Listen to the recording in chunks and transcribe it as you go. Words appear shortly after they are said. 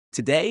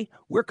Today,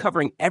 we're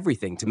covering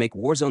everything to make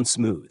Warzone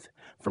smooth,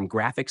 from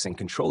graphics and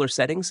controller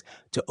settings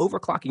to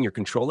overclocking your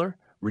controller,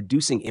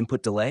 reducing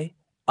input delay,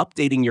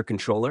 updating your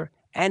controller,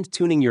 and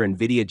tuning your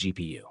Nvidia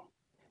GPU.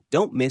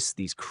 Don't miss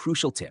these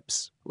crucial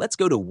tips. Let's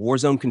go to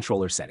Warzone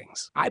controller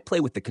settings. I play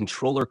with the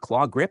controller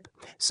claw grip,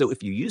 so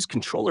if you use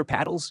controller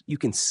paddles, you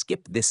can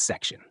skip this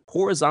section.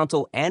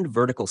 Horizontal and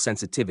vertical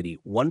sensitivity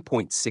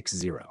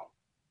 1.60.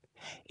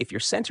 If your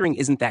centering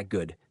isn't that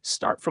good,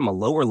 start from a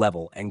lower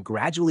level and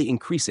gradually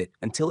increase it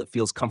until it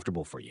feels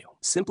comfortable for you.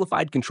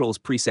 Simplified controls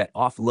preset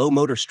off low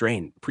motor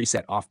strain,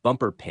 preset off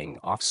bumper ping,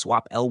 off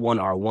swap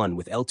L1R1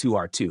 with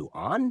L2R2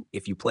 on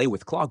if you play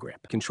with claw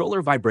grip.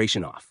 Controller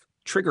vibration off,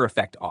 trigger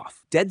effect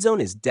off.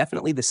 Deadzone is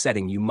definitely the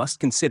setting you must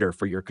consider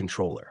for your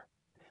controller.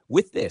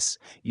 With this,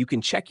 you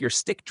can check your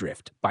stick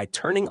drift by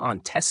turning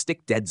on Test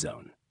Stick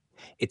Deadzone.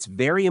 It's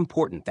very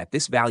important that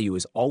this value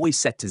is always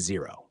set to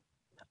 0.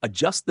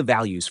 Adjust the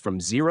values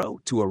from 0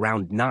 to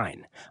around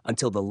 9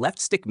 until the left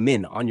stick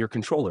min on your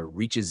controller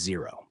reaches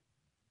 0.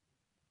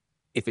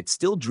 If it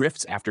still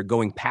drifts after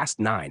going past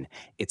 9,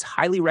 it's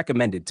highly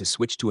recommended to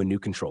switch to a new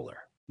controller.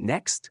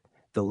 Next,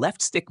 the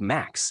left stick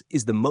max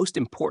is the most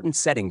important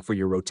setting for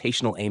your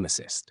rotational aim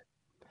assist.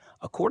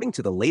 According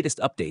to the latest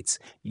updates,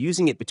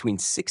 using it between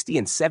 60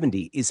 and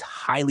 70 is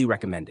highly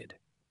recommended.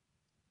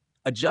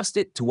 Adjust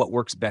it to what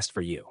works best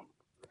for you.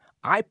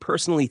 I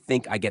personally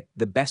think I get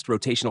the best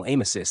rotational aim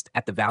assist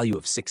at the value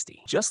of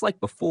 60. Just like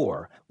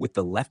before with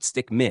the left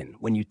stick min,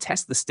 when you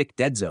test the stick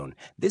deadzone,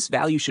 this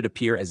value should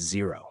appear as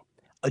 0.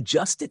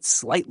 Adjust it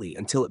slightly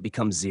until it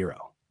becomes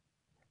 0.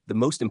 The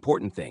most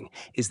important thing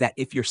is that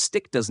if your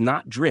stick does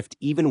not drift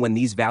even when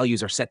these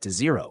values are set to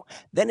 0,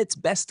 then it's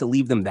best to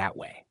leave them that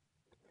way.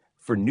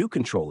 For new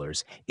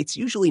controllers, it's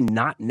usually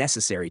not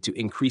necessary to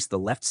increase the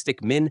left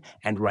stick min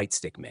and right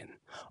stick min.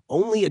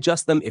 Only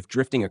adjust them if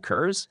drifting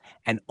occurs,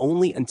 and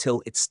only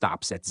until it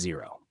stops at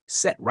 0.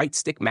 Set right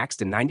stick max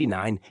to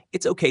 99,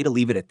 it's okay to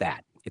leave it at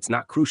that. It's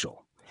not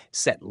crucial.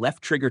 Set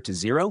left trigger to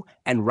 0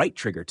 and right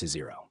trigger to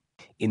 0.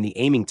 In the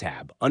aiming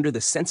tab, under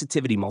the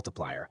sensitivity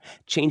multiplier,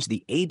 change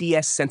the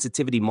ADS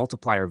sensitivity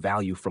multiplier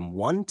value from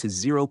 1 to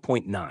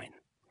 0.9.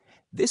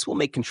 This will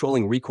make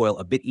controlling recoil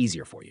a bit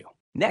easier for you.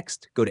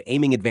 Next, go to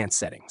Aiming Advanced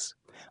Settings.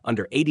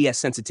 Under ADS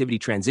Sensitivity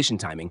Transition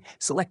Timing,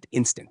 select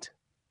Instant.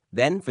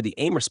 Then, for the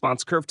Aim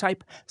Response Curve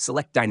type,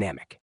 select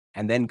Dynamic,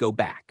 and then go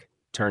back.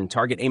 Turn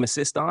Target Aim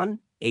Assist on,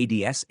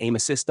 ADS Aim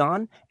Assist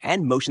on,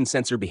 and Motion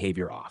Sensor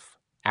Behavior off.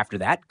 After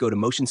that, go to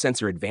Motion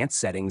Sensor Advanced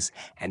Settings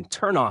and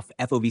turn off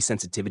FOV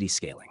Sensitivity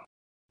Scaling.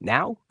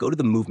 Now, go to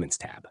the Movements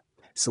tab.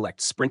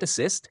 Select Sprint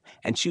Assist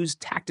and choose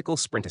Tactical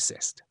Sprint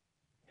Assist.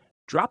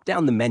 Drop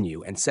down the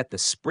menu and set the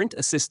Sprint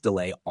Assist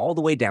delay all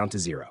the way down to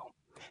 0.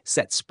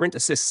 Set Sprint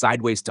Assist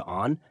sideways to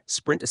on,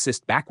 Sprint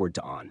Assist backward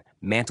to on,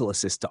 Mantle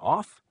Assist to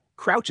off,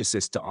 Crouch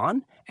Assist to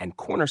on, and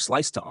Corner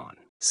Slice to on.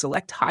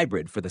 Select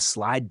Hybrid for the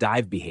slide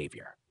dive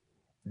behavior.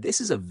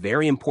 This is a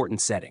very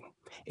important setting.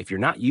 If you're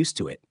not used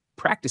to it,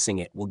 practicing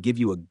it will give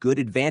you a good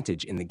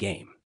advantage in the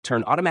game.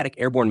 Turn Automatic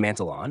Airborne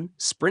Mantle on,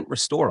 Sprint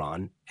Restore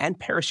on, and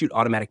Parachute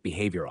Automatic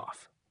Behavior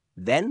off.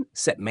 Then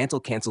set Mantle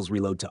Cancels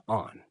Reload to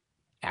on.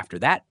 After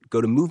that,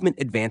 go to Movement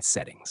Advanced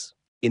Settings.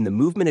 In the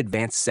Movement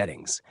Advanced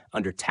Settings,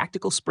 under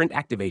Tactical Sprint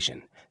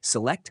Activation,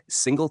 select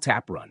Single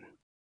Tap Run.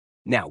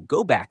 Now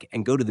go back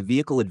and go to the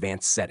Vehicle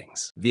Advanced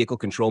Settings. Vehicle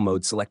Control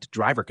Mode, select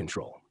Driver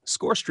Control.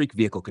 Score Streak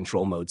Vehicle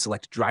Control Mode,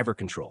 select Driver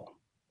Control.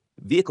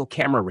 Vehicle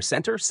Camera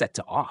Recenter set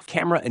to off.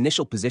 Camera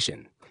Initial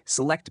Position,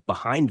 select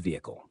Behind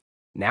Vehicle.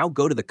 Now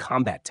go to the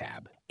Combat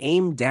tab.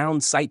 Aim Down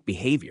Sight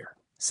Behavior,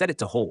 set it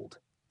to Hold.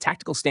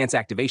 Tactical Stance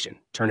Activation,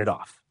 turn it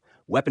off.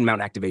 Weapon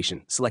Mount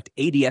Activation, select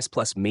ADS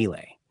plus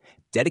Melee.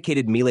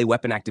 Dedicated Melee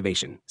Weapon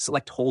Activation,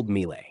 select Hold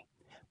Melee.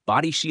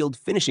 Body Shield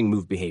Finishing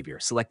Move Behavior,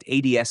 select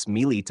ADS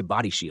Melee to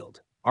Body Shield.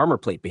 Armor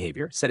Plate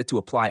Behavior, set it to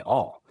Apply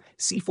All.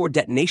 C4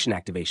 Detonation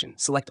Activation,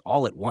 select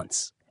All at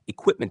once.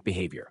 Equipment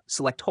Behavior,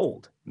 select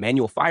Hold.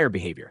 Manual Fire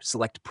Behavior,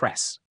 select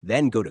Press.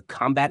 Then go to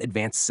Combat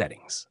Advanced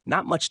Settings.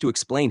 Not much to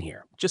explain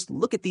here, just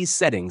look at these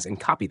settings and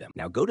copy them.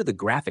 Now go to the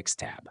Graphics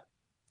tab.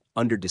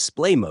 Under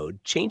Display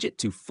Mode, change it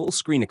to Full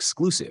Screen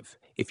Exclusive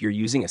if you're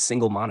using a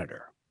single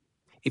monitor.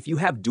 If you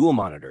have dual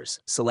monitors,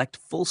 select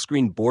Full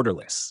Screen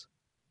Borderless.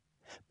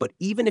 But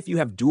even if you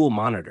have dual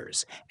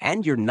monitors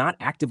and you're not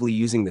actively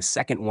using the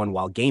second one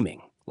while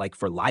gaming, like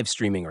for live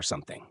streaming or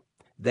something,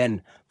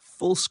 then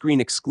Full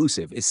Screen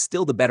Exclusive is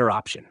still the better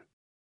option.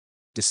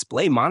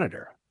 Display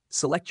Monitor,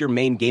 select your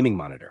main gaming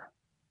monitor.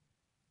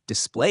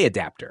 Display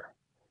Adapter,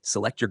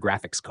 select your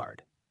graphics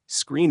card.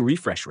 Screen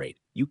Refresh Rate,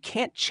 you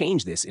can't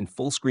change this in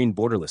Full Screen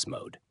Borderless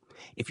mode.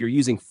 If you're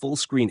using Full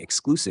Screen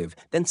Exclusive,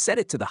 then set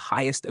it to the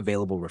highest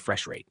available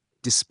refresh rate.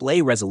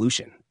 Display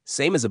Resolution.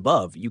 Same as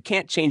above, you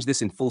can't change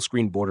this in Full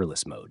Screen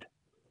Borderless mode.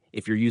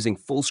 If you're using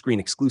Full Screen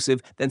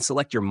Exclusive, then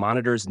select your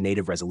monitor's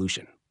native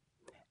resolution.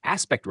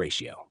 Aspect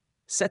Ratio.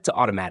 Set to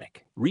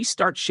Automatic.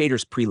 Restart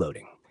shaders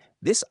preloading.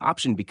 This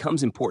option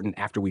becomes important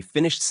after we've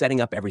finished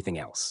setting up everything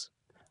else.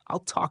 I'll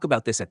talk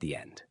about this at the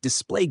end.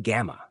 Display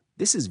Gamma.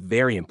 This is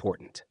very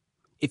important.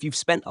 If you've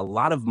spent a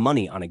lot of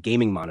money on a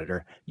gaming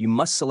monitor, you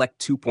must select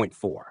 2.4.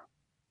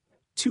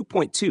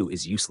 2.2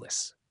 is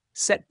useless.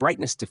 Set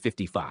brightness to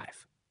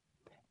 55.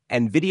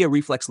 Nvidia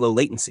Reflex Low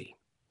Latency.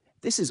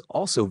 This is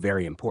also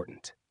very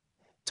important.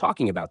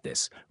 Talking about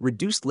this,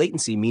 reduced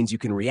latency means you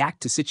can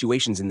react to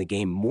situations in the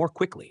game more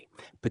quickly,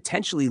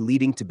 potentially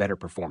leading to better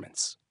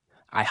performance.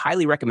 I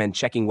highly recommend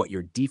checking what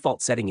your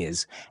default setting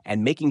is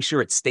and making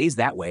sure it stays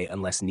that way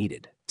unless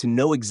needed. To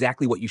know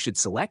exactly what you should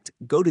select,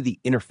 go to the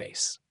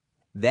interface.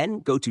 Then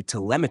go to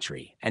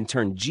telemetry and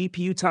turn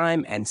GPU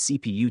time and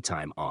CPU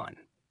time on.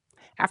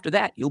 After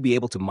that, you'll be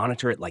able to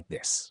monitor it like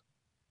this.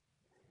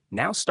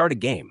 Now start a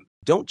game.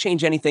 Don't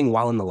change anything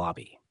while in the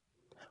lobby.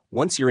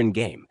 Once you're in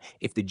game,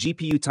 if the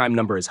GPU time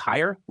number is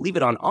higher, leave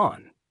it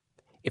on.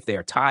 If they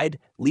are tied,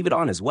 leave it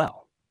on as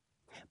well.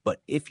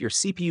 But if your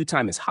CPU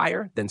time is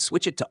higher, then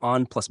switch it to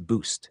on plus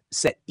boost.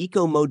 Set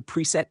Eco Mode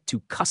preset to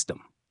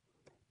custom.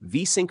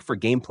 VSync for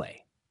gameplay.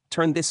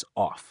 Turn this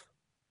off.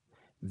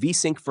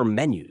 VSync for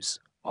menus.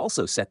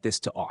 Also set this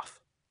to off.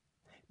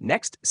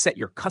 Next, set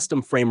your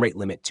custom frame rate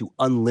limit to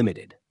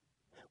unlimited.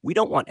 We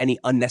don't want any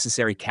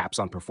unnecessary caps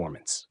on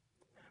performance.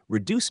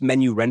 Reduce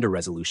menu render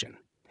resolution.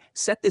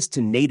 Set this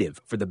to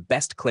native for the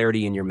best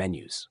clarity in your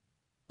menus.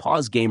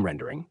 Pause game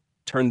rendering.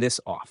 Turn this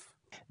off.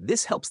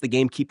 This helps the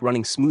game keep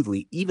running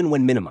smoothly even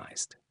when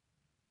minimized.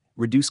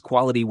 Reduce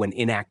quality when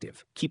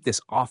inactive. Keep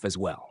this off as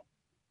well.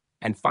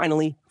 And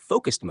finally,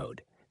 focused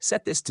mode.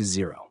 Set this to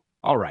 0.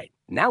 All right,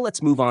 now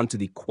let's move on to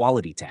the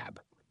quality tab.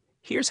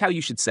 Here's how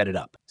you should set it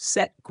up.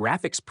 Set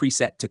graphics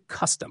preset to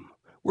custom.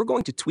 We're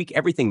going to tweak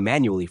everything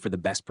manually for the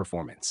best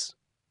performance.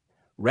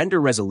 Render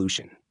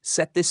resolution.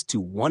 Set this to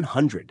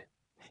 100.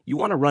 You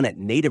want to run at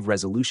native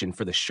resolution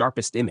for the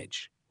sharpest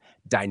image.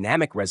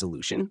 Dynamic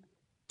resolution.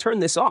 Turn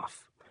this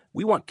off.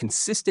 We want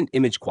consistent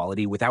image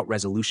quality without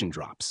resolution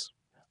drops.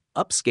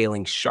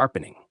 Upscaling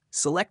sharpening.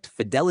 Select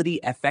Fidelity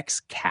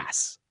FX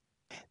CAS.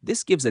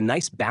 This gives a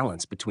nice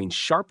balance between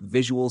sharp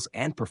visuals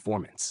and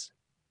performance.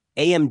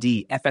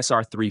 AMD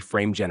FSR3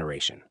 frame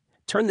generation.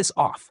 Turn this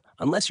off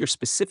unless you're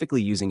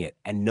specifically using it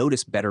and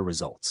notice better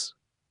results.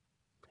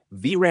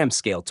 VRAM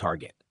scale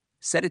target.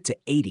 Set it to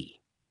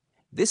 80.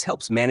 This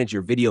helps manage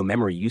your video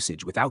memory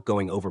usage without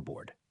going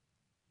overboard.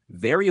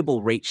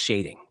 Variable rate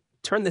shading.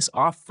 Turn this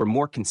off for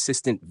more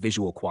consistent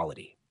visual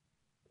quality.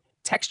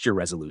 Texture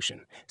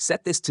resolution.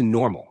 Set this to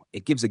normal.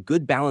 It gives a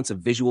good balance of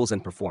visuals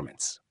and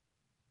performance.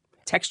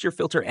 Texture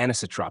filter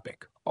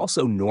anisotropic.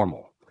 Also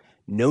normal.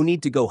 No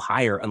need to go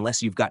higher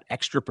unless you've got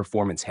extra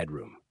performance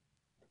headroom.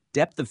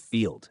 Depth of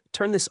field.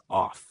 Turn this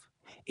off.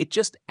 It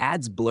just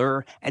adds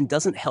blur and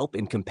doesn't help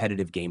in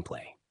competitive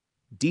gameplay.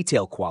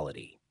 Detail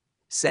quality.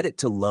 Set it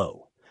to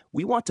low.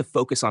 We want to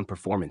focus on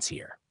performance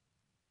here.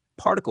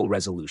 Particle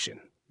resolution.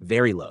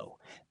 Very low.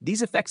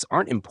 These effects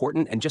aren't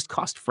important and just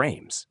cost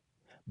frames.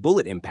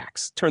 Bullet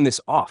impacts. Turn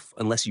this off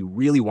unless you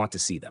really want to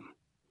see them.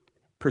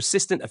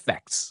 Persistent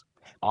effects.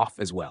 Off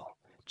as well.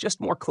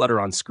 Just more clutter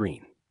on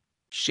screen.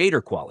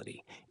 Shader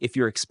quality. If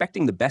you're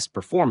expecting the best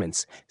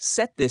performance,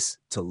 set this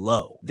to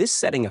low. This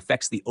setting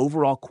affects the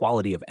overall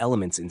quality of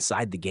elements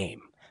inside the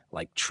game,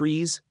 like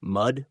trees,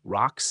 mud,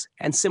 rocks,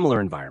 and similar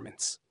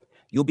environments.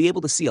 You'll be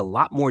able to see a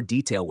lot more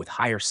detail with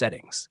higher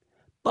settings.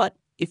 But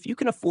if you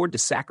can afford to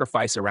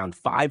sacrifice around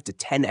 5 to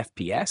 10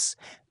 FPS,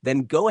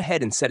 then go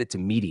ahead and set it to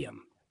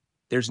medium.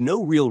 There's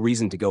no real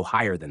reason to go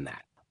higher than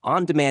that.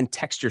 On-demand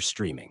texture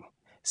streaming.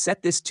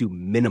 Set this to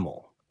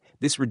minimal.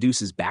 This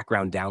reduces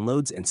background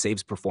downloads and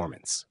saves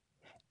performance.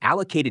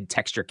 Allocated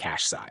texture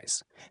cache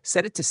size.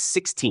 Set it to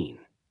 16.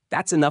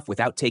 That's enough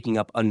without taking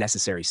up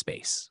unnecessary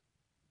space.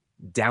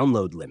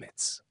 Download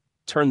limits.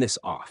 Turn this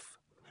off.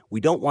 We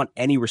don't want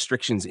any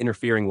restrictions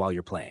interfering while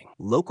you're playing.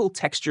 Local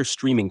texture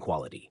streaming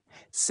quality.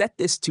 Set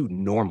this to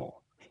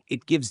normal.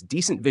 It gives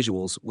decent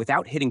visuals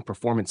without hitting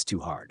performance too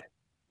hard.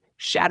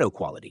 Shadow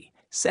quality.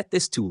 Set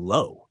this to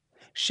low.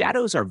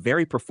 Shadows are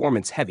very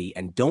performance heavy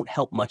and don't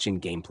help much in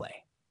gameplay.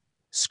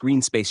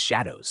 Screen space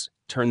shadows.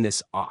 Turn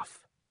this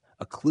off.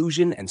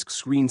 Occlusion and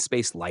screen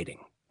space lighting.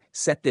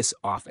 Set this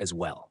off as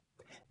well.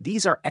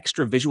 These are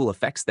extra visual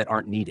effects that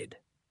aren't needed.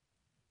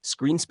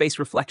 Screen space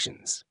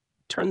reflections.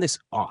 Turn this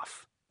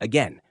off.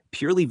 Again,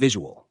 purely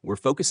visual. We're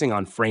focusing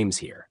on frames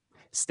here.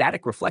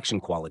 Static reflection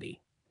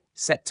quality.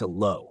 Set to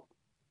low.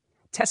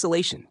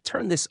 Tessellation.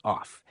 Turn this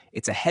off.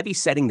 It's a heavy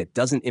setting that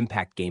doesn't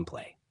impact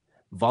gameplay.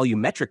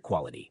 Volumetric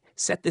quality.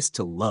 Set this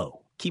to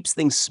low. Keeps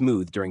things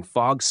smooth during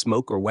fog,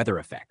 smoke, or weather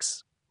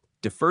effects.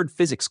 Deferred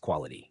physics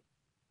quality.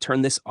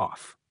 Turn this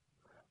off.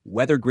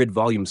 Weather grid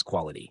volumes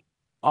quality.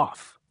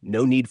 Off.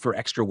 No need for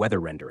extra weather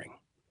rendering.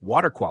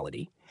 Water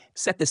quality.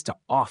 Set this to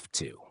off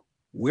too.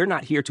 We're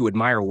not here to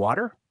admire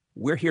water.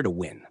 We're here to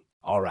win.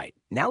 All right,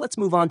 now let's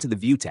move on to the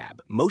View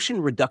tab.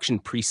 Motion Reduction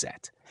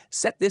Preset.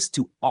 Set this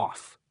to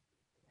off.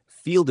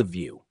 Field of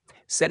View.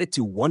 Set it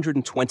to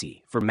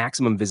 120 for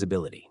maximum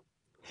visibility.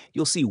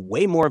 You'll see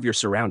way more of your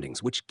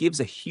surroundings, which gives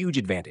a huge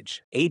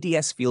advantage.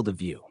 ADS Field of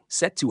View.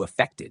 Set to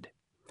Affected.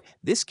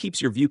 This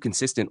keeps your view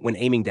consistent when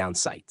aiming down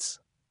sights.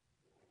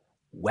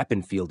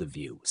 Weapon Field of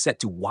View. Set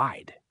to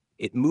Wide.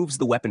 It moves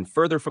the weapon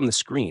further from the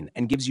screen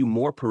and gives you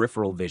more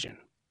peripheral vision.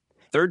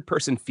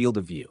 Third-person field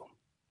of view.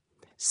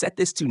 Set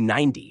this to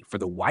 90 for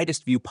the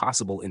widest view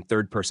possible in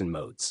third-person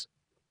modes.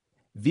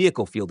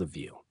 Vehicle field of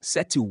view,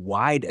 set to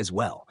wide as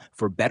well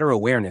for better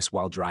awareness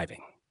while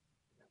driving.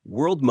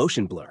 World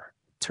motion blur,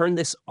 turn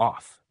this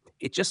off.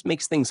 It just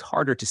makes things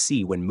harder to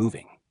see when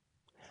moving.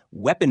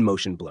 Weapon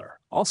motion blur,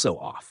 also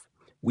off.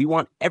 We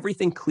want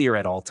everything clear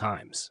at all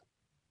times.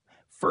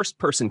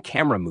 First-person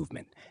camera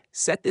movement,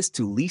 set this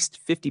to least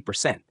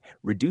 50%,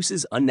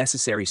 reduces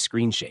unnecessary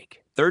screen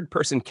shake.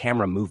 Third-person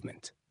camera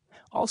movement,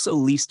 also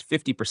least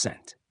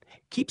 50%,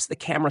 keeps the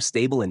camera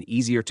stable and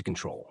easier to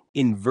control.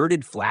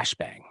 Inverted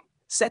flashbang,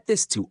 set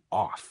this to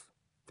off.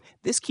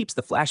 This keeps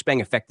the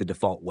flashbang effect the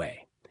default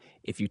way.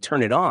 If you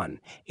turn it on,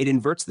 it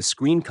inverts the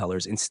screen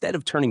colors instead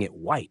of turning it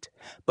white,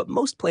 but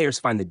most players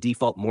find the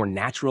default more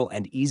natural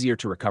and easier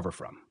to recover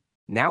from.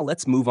 Now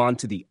let's move on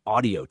to the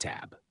Audio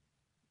tab.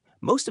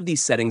 Most of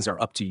these settings are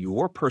up to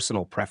your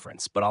personal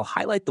preference, but I'll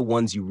highlight the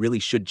ones you really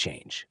should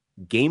change.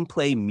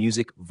 Gameplay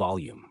music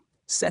volume.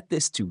 Set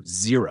this to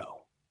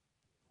 0.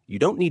 You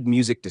don't need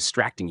music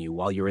distracting you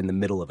while you're in the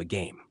middle of a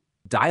game.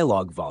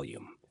 Dialogue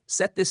volume.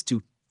 Set this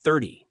to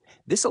 30.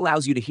 This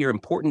allows you to hear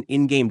important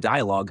in-game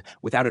dialogue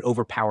without it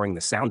overpowering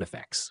the sound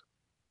effects.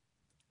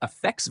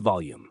 Effects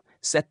volume.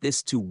 Set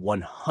this to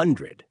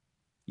 100.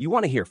 You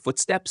want to hear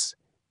footsteps,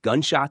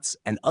 gunshots,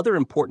 and other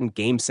important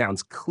game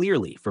sounds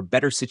clearly for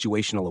better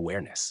situational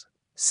awareness.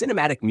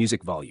 Cinematic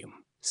music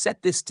volume.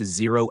 Set this to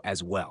 0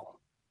 as well.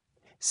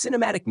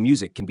 Cinematic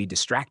music can be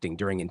distracting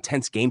during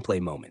intense gameplay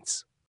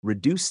moments.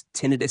 Reduce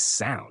tinnitus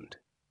sound.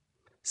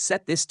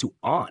 Set this to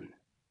on.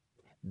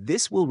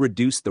 This will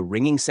reduce the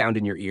ringing sound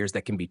in your ears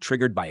that can be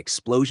triggered by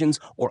explosions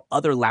or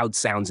other loud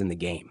sounds in the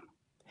game.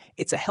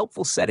 It's a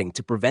helpful setting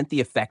to prevent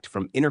the effect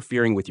from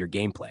interfering with your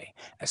gameplay,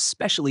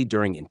 especially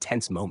during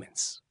intense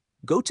moments.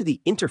 Go to the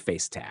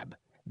Interface tab,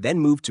 then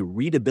move to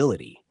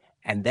Readability,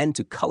 and then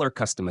to Color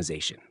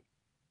Customization.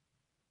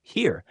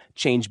 Here,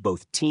 change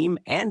both Team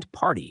and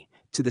Party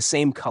to the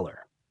same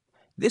color.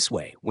 This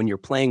way, when you're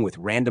playing with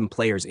random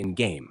players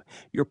in-game,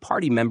 your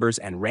party members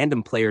and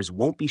random players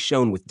won't be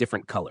shown with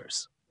different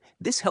colors.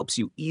 This helps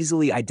you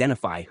easily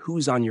identify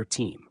who's on your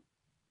team.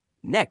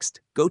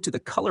 Next, go to the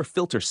Color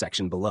Filter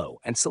section below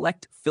and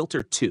select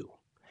Filter 2.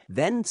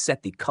 Then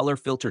set the color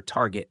filter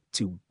target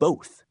to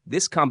both.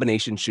 This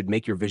combination should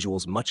make your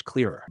visuals much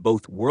clearer.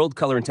 Both world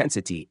color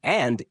intensity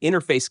and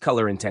interface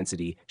color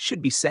intensity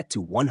should be set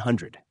to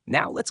 100.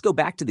 Now let's go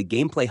back to the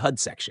Gameplay HUD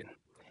section.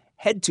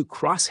 Head to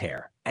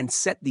Crosshair and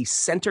set the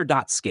center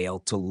dot scale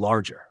to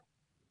larger.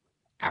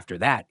 After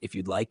that, if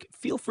you'd like,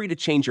 feel free to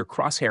change your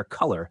crosshair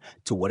color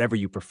to whatever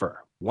you prefer.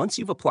 Once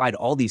you've applied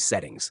all these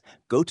settings,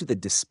 go to the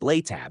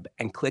Display tab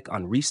and click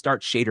on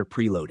Restart Shader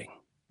Preloading.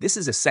 This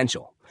is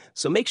essential,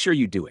 so make sure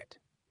you do it.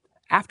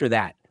 After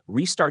that,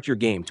 restart your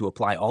game to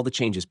apply all the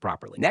changes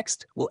properly.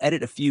 Next, we'll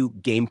edit a few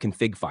game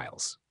config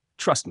files.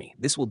 Trust me,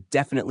 this will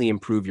definitely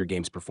improve your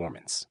game's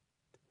performance.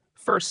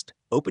 First,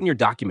 open your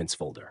Documents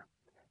folder.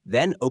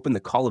 Then open the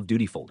Call of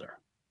Duty folder.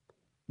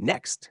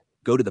 Next,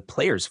 go to the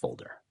Players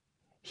folder.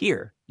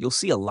 Here, you'll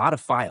see a lot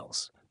of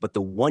files, but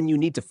the one you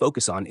need to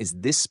focus on is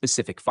this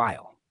specific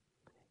file.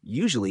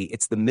 Usually,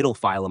 it's the middle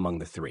file among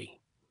the three.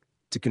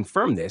 To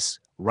confirm this,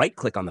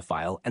 right-click on the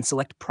file and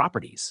select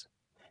Properties.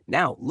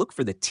 Now, look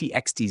for the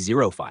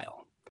txt0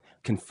 file.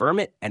 Confirm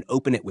it and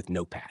open it with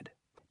Notepad.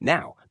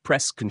 Now,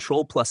 press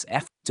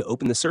Ctrl+F to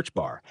open the search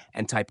bar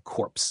and type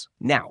corpse.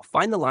 Now,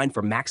 find the line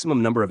for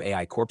maximum number of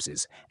AI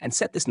corpses and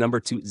set this number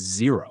to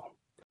 0.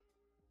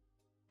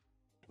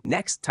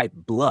 Next, type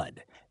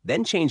blood,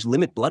 then change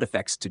limit blood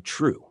effects to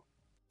true.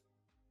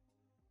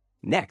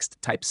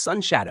 Next, type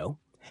sun shadow,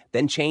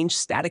 then change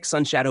static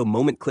sun shadow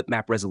moment clip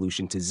map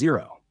resolution to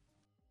 0.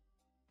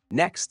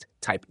 Next,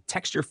 type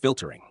texture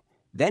filtering,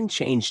 then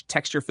change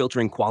texture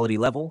filtering quality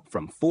level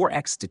from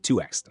 4x to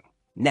 2x.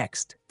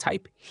 Next,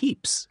 type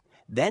heaps,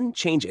 then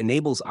change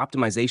enables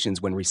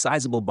optimizations when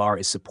resizable bar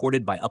is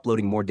supported by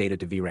uploading more data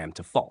to VRAM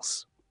to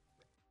false.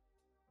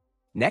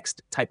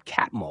 Next, type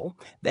catmull,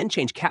 then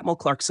change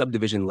Catmull-Clark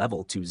subdivision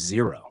level to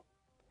 0.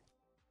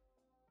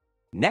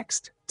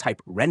 Next,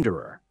 type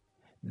renderer,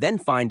 then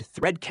find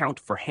thread count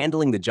for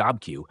handling the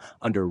job queue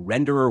under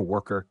renderer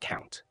worker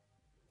count.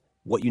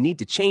 What you need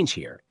to change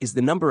here is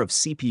the number of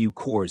CPU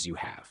cores you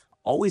have.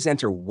 Always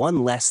enter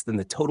one less than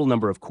the total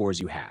number of cores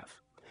you have.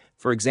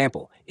 For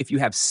example, if you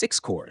have 6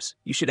 cores,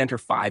 you should enter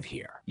 5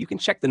 here. You can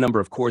check the number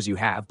of cores you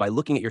have by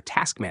looking at your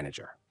task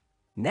manager.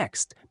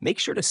 Next, make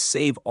sure to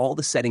save all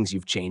the settings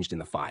you've changed in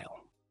the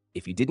file.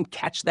 If you didn't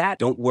catch that,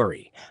 don't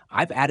worry.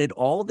 I've added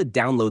all the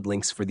download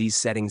links for these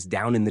settings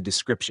down in the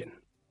description.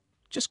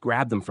 Just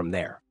grab them from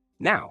there.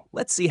 Now,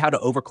 let's see how to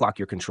overclock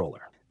your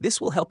controller. This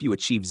will help you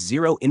achieve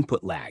 0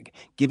 input lag,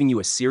 giving you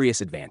a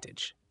serious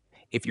advantage.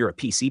 If you're a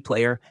PC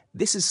player,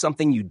 this is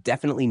something you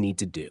definitely need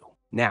to do.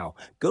 Now,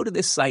 go to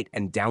this site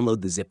and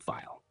download the zip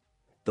file.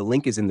 The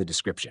link is in the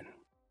description.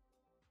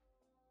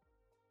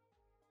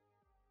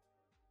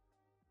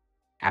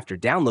 After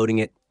downloading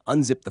it,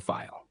 unzip the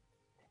file.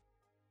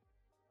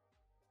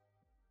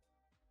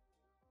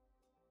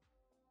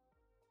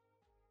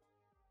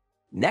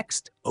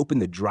 Next, open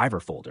the driver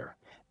folder,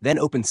 then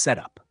open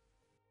Setup.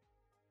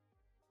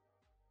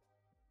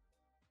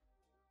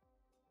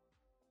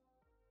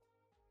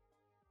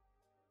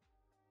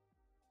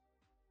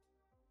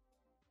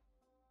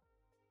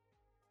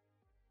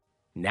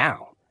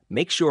 Now,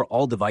 make sure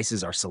all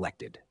devices are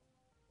selected.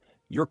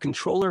 Your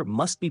controller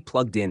must be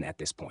plugged in at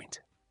this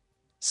point.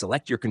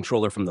 Select your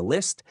controller from the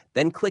list,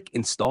 then click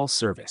Install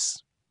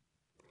Service.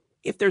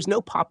 If there's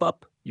no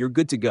pop-up, you're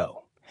good to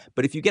go.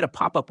 But if you get a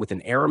pop-up with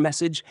an error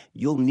message,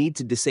 you'll need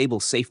to disable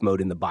safe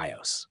mode in the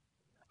BIOS.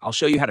 I'll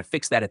show you how to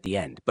fix that at the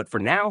end, but for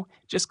now,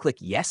 just click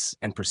Yes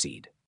and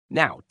proceed.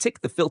 Now,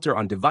 tick the filter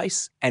on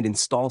Device and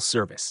Install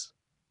Service.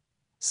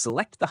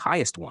 Select the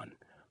highest one.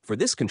 For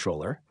this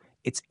controller,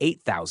 it's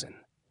 8000.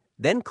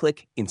 Then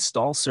click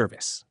Install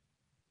Service.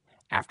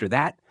 After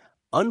that,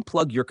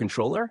 unplug your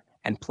controller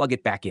and plug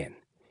it back in.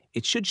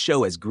 It should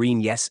show as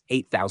green Yes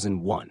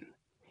 8001.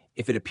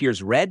 If it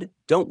appears red,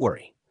 don't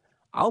worry.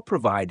 I'll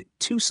provide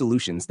 2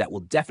 solutions that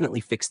will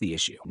definitely fix the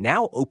issue.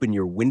 Now open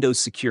your Windows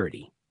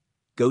Security.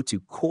 Go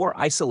to Core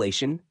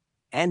Isolation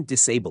and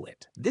disable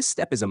it. This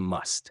step is a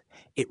must.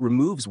 It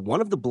removes one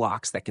of the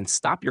blocks that can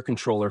stop your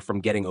controller from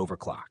getting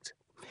overclocked.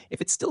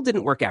 If it still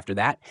didn't work after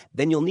that,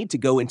 then you'll need to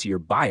go into your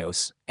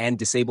BIOS and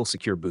disable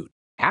Secure Boot.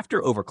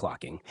 After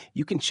overclocking,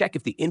 you can check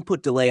if the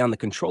input delay on the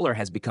controller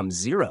has become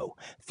 0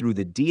 through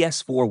the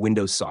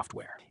DS4Windows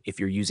software. If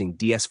you're using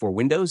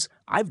DS4Windows,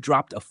 I've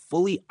dropped a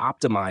fully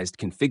optimized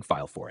config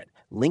file for it.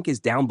 Link is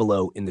down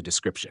below in the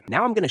description.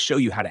 Now I'm going to show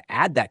you how to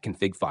add that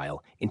config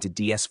file into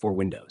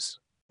DS4Windows.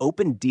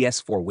 Open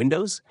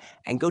DS4Windows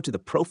and go to the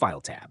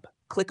Profile tab.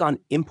 Click on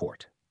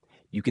Import.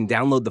 You can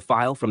download the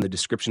file from the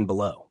description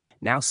below.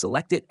 Now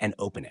select it and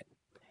open it.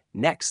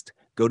 Next,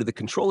 go to the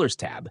Controllers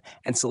tab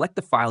and select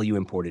the file you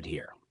imported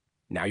here.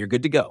 Now you're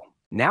good to go.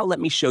 Now let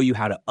me show you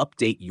how to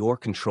update your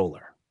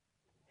controller.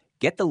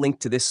 Get the link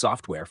to this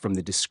software from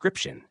the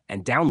description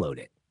and download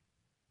it.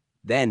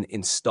 Then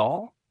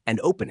install and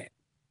open it.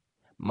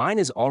 Mine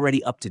is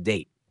already up to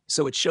date,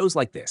 so it shows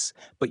like this,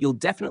 but you'll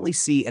definitely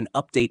see an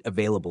update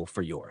available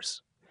for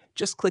yours.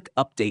 Just click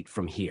Update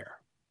from here.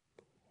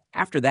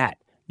 After that,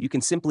 you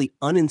can simply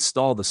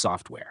uninstall the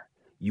software.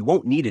 You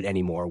won't need it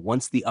anymore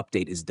once the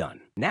update is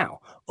done. Now,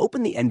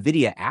 open the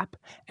Nvidia app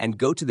and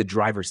go to the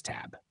Drivers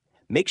tab.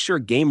 Make sure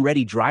Game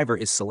Ready Driver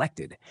is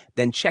selected,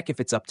 then check if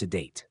it's up to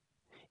date.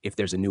 If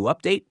there's a new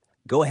update,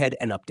 go ahead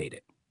and update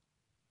it.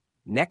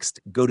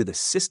 Next, go to the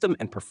System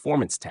and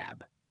Performance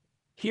tab.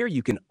 Here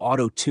you can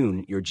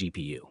auto-tune your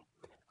GPU.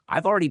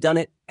 I've already done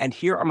it, and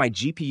here are my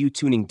GPU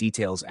tuning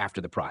details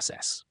after the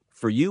process.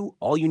 For you,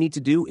 all you need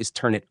to do is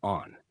turn it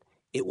on.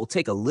 It will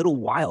take a little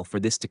while for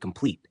this to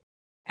complete,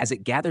 as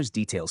it gathers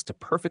details to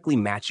perfectly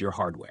match your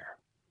hardware.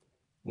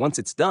 Once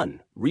it's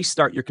done,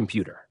 restart your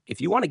computer. If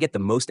you want to get the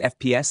most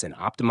FPS and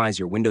optimize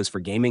your Windows for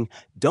gaming,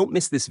 don't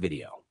miss this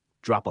video.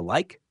 Drop a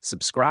like,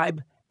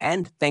 subscribe,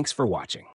 and thanks for watching.